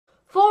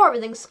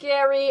everything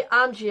scary.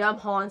 I'm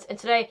GMHaunts, and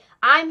today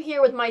I'm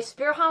here with my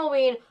Spirit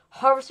Halloween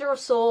Harvester of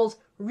Souls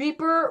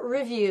Reaper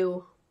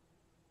review.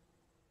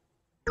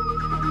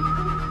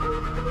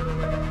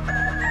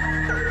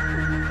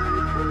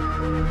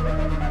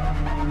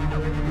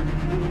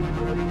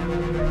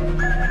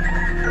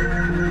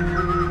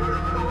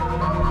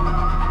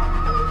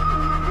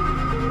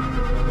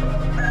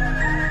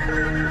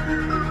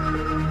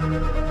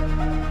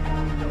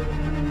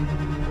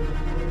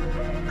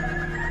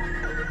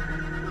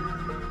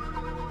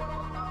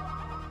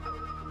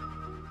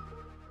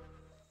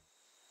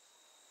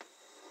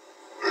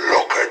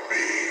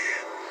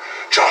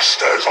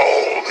 Just as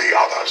all the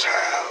others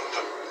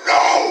have.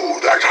 Now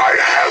that I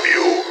have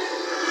you,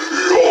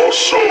 your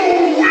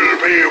soul will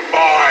be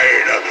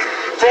mine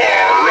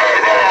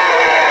forever!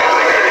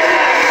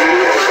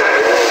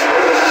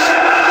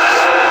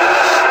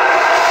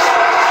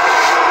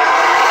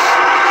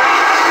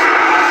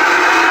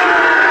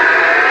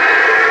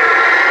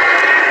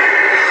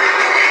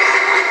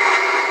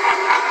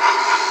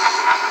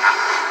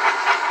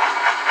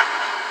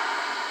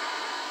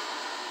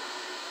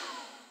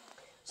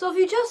 So if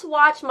you just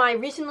watched my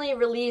recently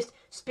released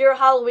Spirit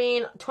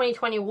Halloween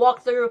 2020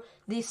 walkthrough,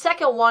 the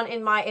second one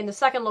in the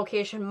second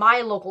location,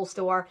 my local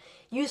store,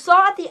 you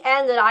saw at the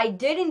end that I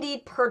did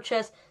indeed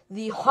purchase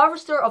the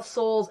Harvester of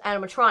Souls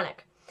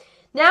animatronic.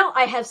 Now,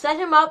 I have set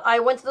him up. I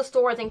went to the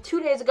store, I think 2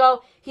 days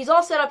ago. He's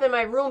all set up in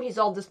my room. He's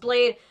all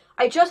displayed.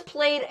 I just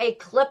played a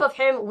clip of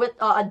him with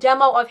a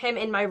demo of him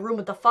in my room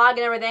with the fog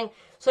and everything.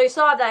 So you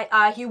saw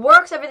that he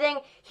works, everything.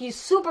 He's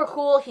super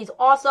cool. He's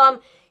awesome.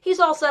 He's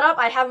all set up.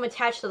 I have him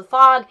attached to the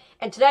fog.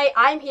 And today,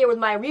 I'm here with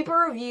my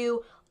Reaper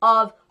review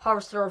of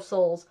Harvester of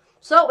Souls.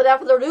 So,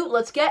 without further ado,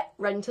 let's get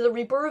right into the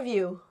Reaper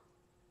review.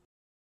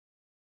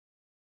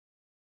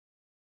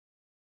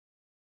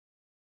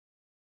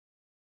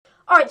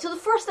 Alright, so the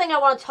first thing I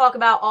want to talk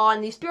about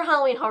on the Spirit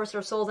Halloween Harvester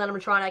of Souls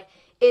animatronic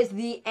is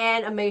the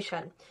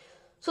animation.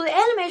 So the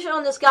animation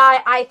on this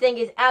guy, I think,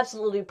 is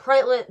absolutely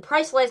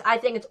priceless. I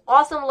think it's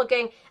awesome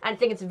looking, and I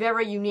think it's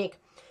very unique.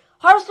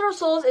 Harvester of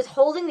Souls is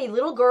holding the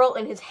little girl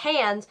in his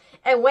hands,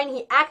 and when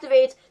he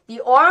activates, the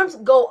arms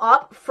go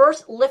up,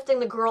 first lifting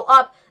the girl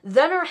up,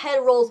 then her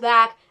head rolls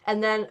back,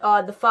 and then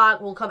the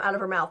fog will come out of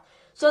her mouth.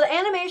 So the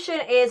animation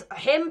is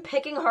him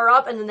picking her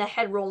up, and then the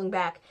head rolling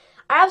back.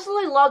 I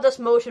absolutely love this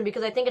motion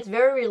because I think it's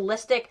very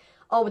realistic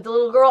with the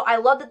little girl. I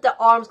love that the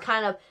arms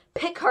kind of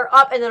pick her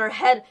up, and then her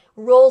head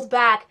rolls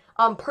back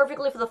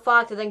perfectly for the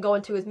fog to then go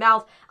into his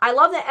mouth. I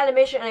love the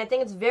animation, and I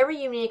think it's very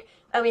unique.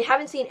 And we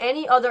haven't seen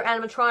any other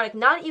animatronic,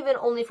 not even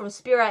only from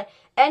Spirit,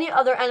 any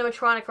other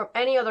animatronic from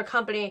any other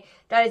company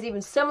that is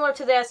even similar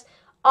to this.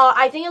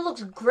 I think it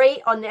looks great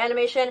on the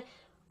animation.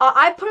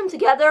 I put him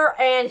together,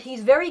 and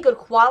he's very good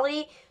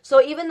quality.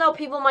 So even though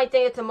people might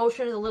think the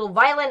motion is a little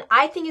violent,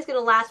 I think he's going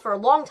to last for a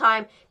long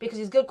time because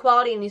he's good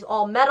quality and he's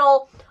all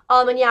metal.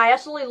 And yeah, I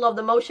absolutely love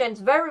the motion.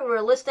 It's very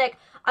realistic.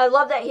 I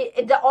love that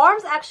the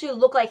arms actually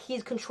look like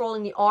he's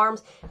controlling the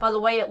arms by the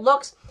way it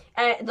looks.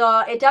 And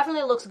it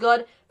definitely looks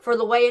good. For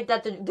the way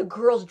that the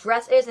girl's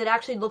dress is, it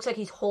actually looks like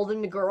he's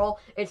holding the girl.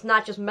 It's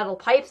not just metal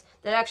pipes.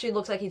 That actually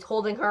looks like he's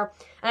holding her.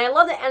 And I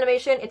love the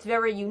animation. It's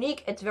very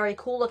unique. It's very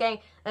cool looking.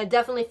 And it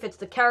definitely fits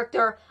the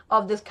character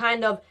of this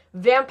kind of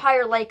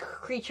vampire-like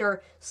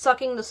creature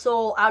sucking the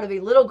soul out of a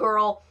little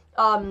girl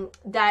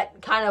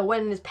that kind of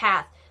went in his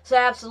path. So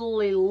I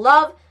absolutely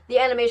love the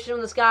animation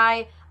of this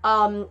guy.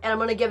 And I'm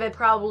going to give it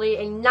probably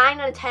a 9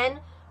 out of 10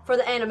 for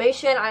the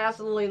animation. I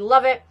absolutely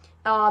love it.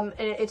 And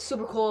it's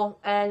super cool,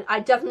 and I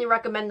definitely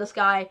recommend this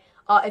guy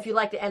if you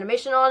like the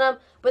animation on him.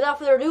 Without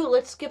further ado,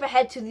 let's skip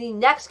ahead to the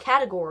next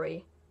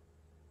category.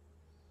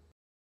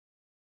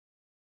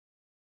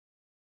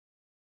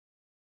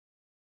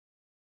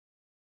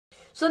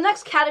 So the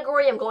next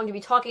category I'm going to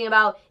be talking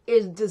about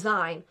is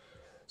design.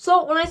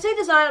 So when I say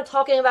design, I'm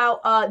talking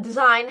about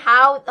design,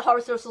 how the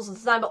Harvester of Souls is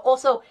designed, but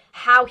also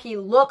how he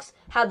looks,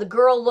 how the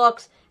girl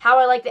looks, how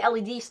I like the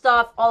LED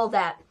stuff, all of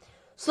that.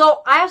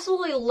 So, I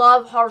absolutely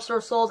love Harvester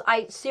of Souls.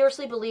 I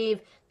seriously believe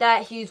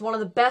that he's one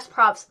of the best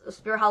props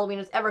Spirit Halloween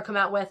has ever come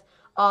out with.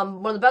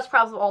 One of the best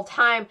props of all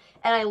time,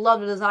 and I love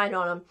the design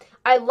on him.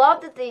 I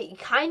love that he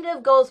kind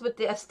of goes with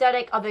the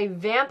aesthetic of a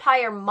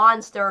vampire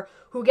monster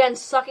who, again,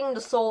 sucking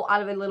the soul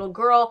out of a little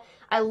girl.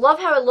 I love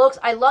how it looks.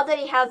 I love that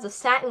he has the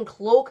satin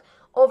cloak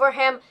over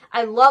him.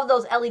 I love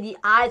those LED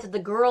eyes that the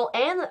girl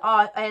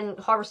and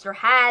Harvester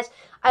has.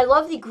 I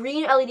love the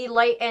green LED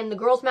light in the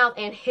girl's mouth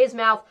and his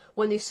mouth.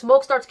 When the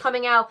smoke starts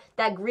coming out,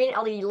 that green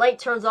LED light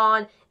turns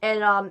on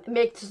and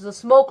makes the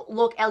smoke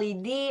look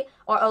LED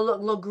or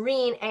look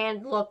green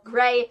and look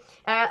gray.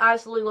 And I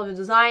absolutely love the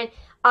design.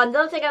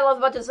 Another thing I love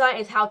about the design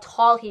is how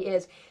tall he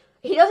is.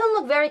 He doesn't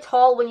look very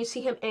tall when you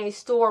see him in a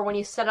store when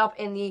he's set up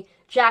in the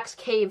Jack's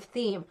Cave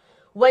theme.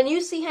 When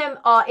you see him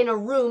in a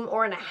room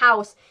or in a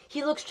house,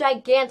 he looks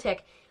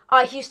gigantic.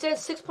 He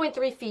stands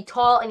 6.3 feet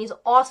tall, and he's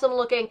awesome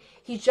looking.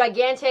 He's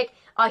gigantic.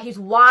 He's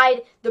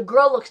wide. The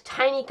girl looks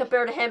tiny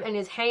compared to him and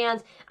his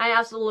hands. I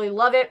absolutely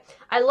love it.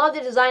 I love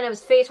the design of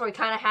his face where he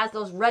kind of has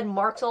those red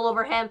marks all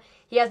over him.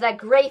 He has that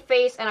gray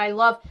face, and I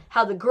love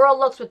how the girl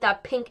looks with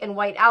that pink and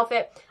white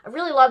outfit. I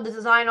really love the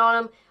design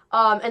on him,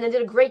 and they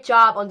did a great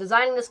job on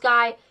designing this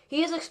guy.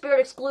 He is a Spirit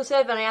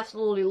exclusive, and I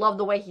absolutely love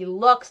the way he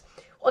looks.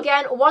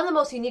 Again, one of the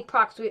most unique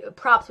props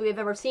we have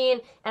ever seen,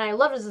 and I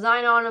love the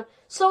design on him.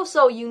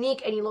 So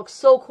unique, and he looks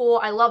so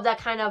cool. I love that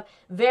kind of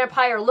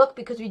vampire look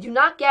because we do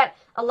not get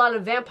a lot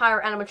of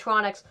vampire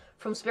animatronics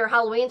from Spirit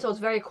Halloween, so it's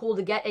very cool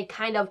to get a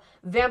kind of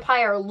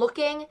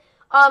vampire-looking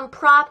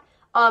prop,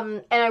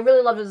 and I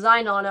really love the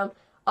design on him.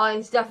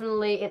 He's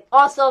definitely an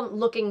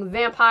awesome-looking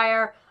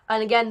vampire.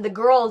 And again, the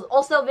girl is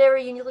also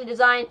very uniquely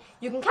designed.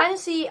 You can kind of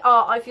see,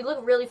 if you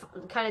look really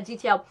kind of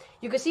detailed,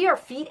 you can see her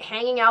feet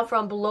hanging out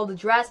from below the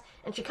dress,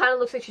 and she kind of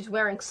looks like she's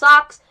wearing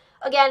socks.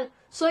 Again,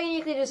 so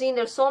uniquely designed.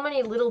 There's so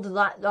many little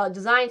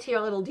designs here,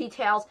 little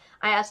details.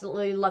 I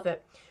absolutely love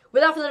it.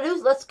 Without further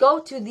ado, let's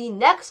go to the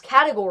next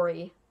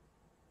category.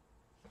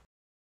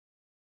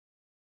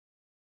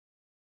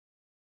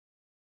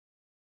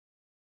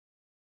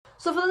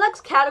 So for the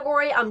next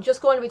category, I'm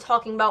just going to be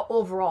talking about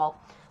overall.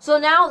 So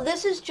now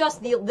this is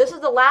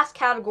the last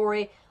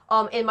category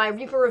in my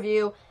Reaper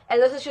review,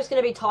 and this is just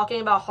going to be talking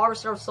about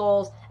Harvester of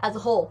Souls as a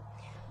whole.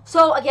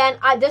 So again,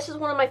 this is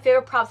one of my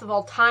favorite props of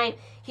all time.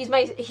 He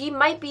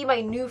might be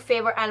my new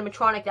favorite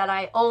animatronic that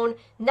I own,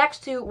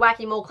 next to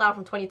Wacky Mole Clown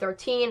from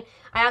 2013.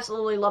 I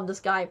absolutely love this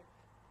guy.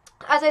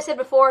 As I said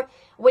before,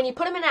 when you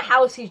put him in a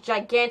house, he's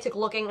gigantic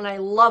looking, and I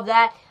love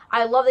that.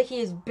 I love that he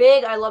is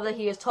big. I love that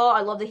he is tall.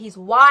 I love that he's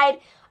wide.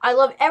 I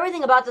love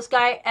everything about this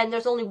guy, and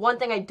there's only one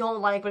thing I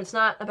don't like, but it's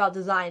not about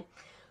design.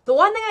 The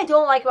one thing I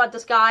don't like about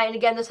this guy, and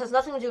again, this has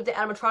nothing to do with the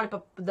animatronic,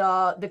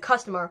 but the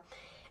customer.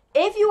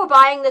 If you were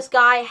buying this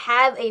guy,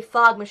 have a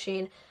fog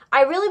machine.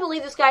 I really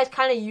believe this guy is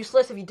kind of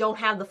useless if you don't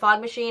have the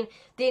fog machine.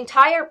 The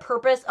entire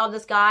purpose of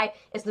this guy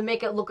is to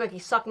make it look like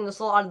he's sucking the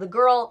soul out of the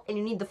girl, and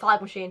you need the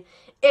fog machine.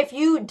 If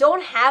you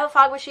don't have a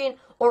fog machine,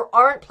 or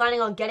aren't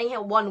planning on getting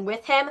one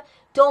with him,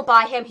 don't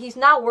buy him. He's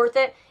not worth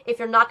it if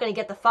you're not going to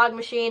get the fog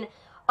machine.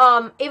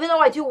 Even though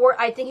I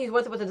think he's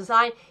worth it with the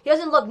design, he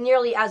doesn't look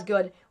nearly as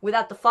good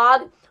without the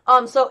fog.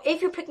 So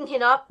if you're picking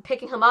him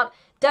up,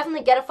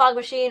 definitely get a fog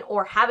machine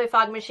or have a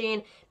fog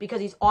machine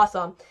because he's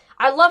awesome.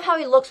 I love how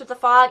he looks with the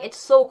fog. It's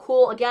so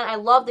cool. Again, I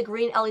love the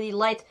green LED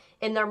lights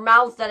in their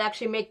mouths that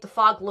actually make the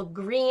fog look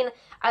green.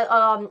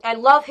 I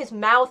love his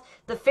mouth.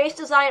 The face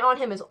design on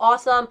him is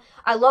awesome.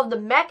 I love the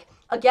mech.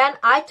 Again,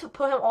 I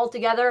put him all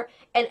together,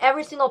 and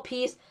every single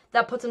piece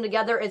that puts him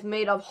together is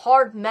made of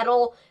hard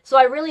metal. So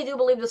I really do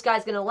believe this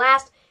guy's going to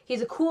last.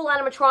 He's a cool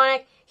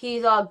animatronic.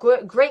 He's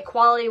great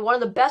quality, one of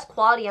the best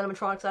quality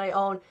animatronics that I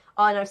own,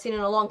 and I've seen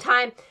in a long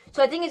time.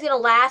 So I think he's going to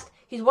last.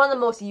 He's one of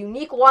the most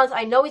unique ones.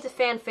 I know he's a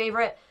fan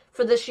favorite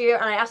for this year,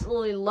 and I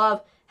absolutely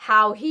love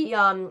how he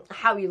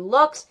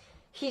looks.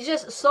 He's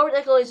just so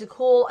ridiculously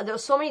cool.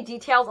 There's so many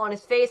details on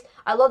his face.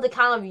 I love the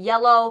kind of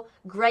yellow,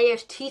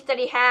 grayish teeth that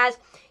he has.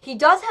 He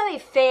does have a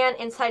fan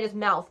inside his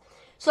mouth.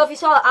 So if you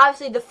saw,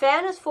 obviously the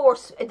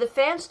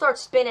fan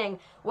starts spinning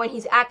when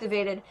he's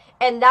activated,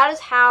 and that is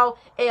how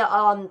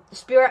a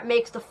spirit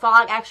makes the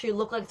fog actually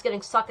look like it's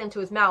getting sucked into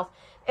his mouth.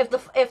 If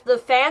the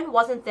fan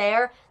wasn't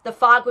there, the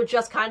fog would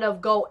just kind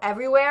of go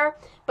everywhere.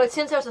 But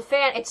since there's a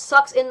fan, it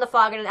sucks in the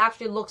fog, and it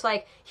actually looks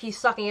like he's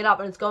sucking it up,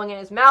 and it's going in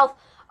his mouth.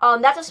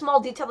 That's a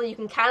small detail that you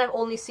can kind of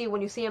only see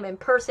when you see him in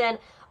person.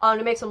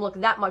 It makes him look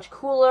that much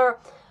cooler.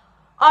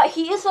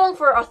 He is selling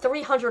for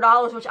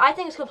 $300, which I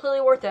think is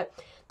completely worth it.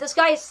 This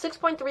guy is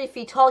 6.3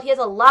 feet tall. He has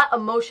a lot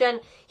of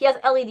motion. He has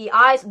LED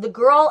eyes. The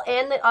girl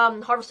and the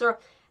Harvester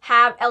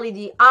have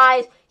LED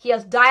eyes. He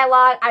has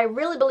dialogue. I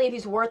really believe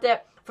he's worth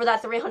it for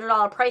that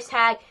 $300 price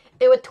tag.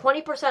 With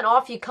 20%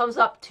 off, he comes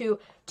up to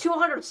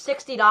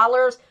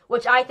 $260,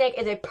 which I think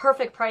is a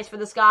perfect price for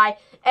this guy.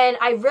 And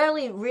I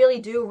really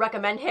do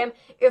recommend him.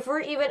 If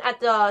we're even at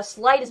the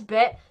slightest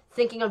bit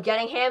thinking of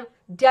getting him,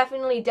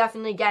 definitely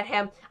get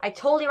him. I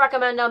totally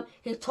recommend him.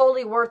 He's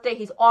totally worth it.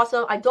 He's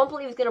awesome. I don't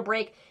believe he's going to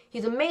break.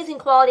 He's amazing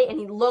quality, and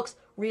he looks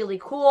really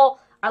cool.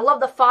 I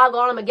love the fog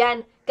on him.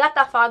 Again, got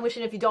that fog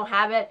machine if you don't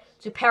have it.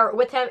 To pair it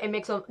with him, it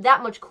makes him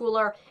that much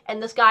cooler.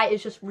 And this guy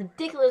is just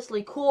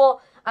ridiculously cool.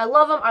 I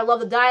love him. I love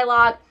the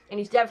dialogue. And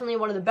he's definitely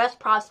one of the best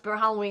props Spirit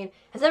Halloween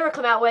has ever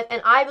come out with.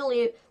 And I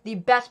believe the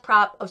best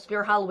prop of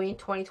Spirit Halloween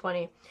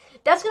 2020.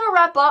 That's going to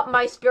wrap up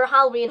my Spirit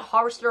Halloween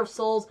Harvester of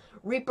Souls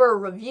Reaper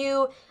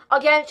review.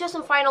 Again, just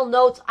some final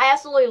notes. I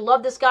absolutely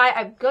love this guy.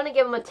 I'm going to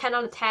give him a 10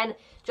 out of 10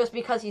 just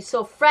because he's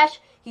so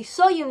fresh. He's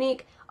so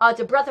unique. It's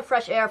a breath of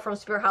fresh air from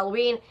Spirit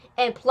Halloween.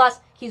 And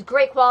plus, he's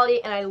great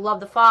quality, and I love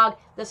the fog.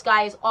 This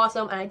guy is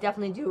awesome, and I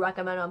definitely do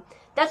recommend him.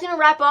 That's going to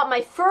wrap up my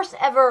first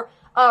ever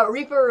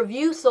Reaper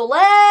review. So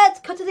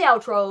let's cut to the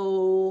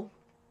outro.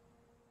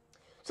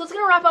 So it's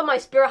going to wrap up my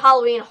Spirit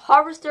Halloween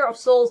Harvester of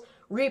Souls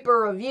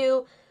Reaper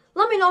review.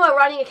 Let me know by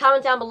writing a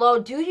comment down below.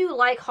 Do you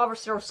like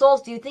Harvester of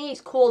Souls? Do you think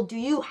he's cool? Do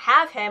you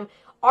have him?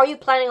 Are you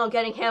planning on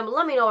getting him?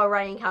 Let me know by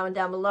writing a comment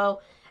down below.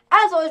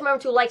 As always,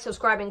 remember to like,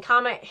 subscribe, and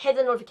comment. Hit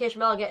the notification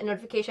bell to get a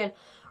notification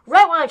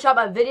right when I drop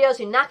my videos.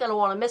 You're not going to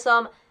want to miss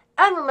them.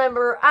 And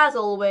remember, as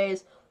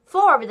always,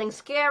 for everything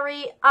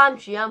scary, I'm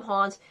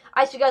GMHaunts.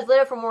 I see you guys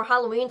later for more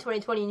Halloween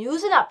 2020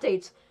 news and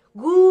updates.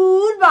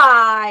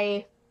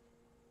 Goodbye!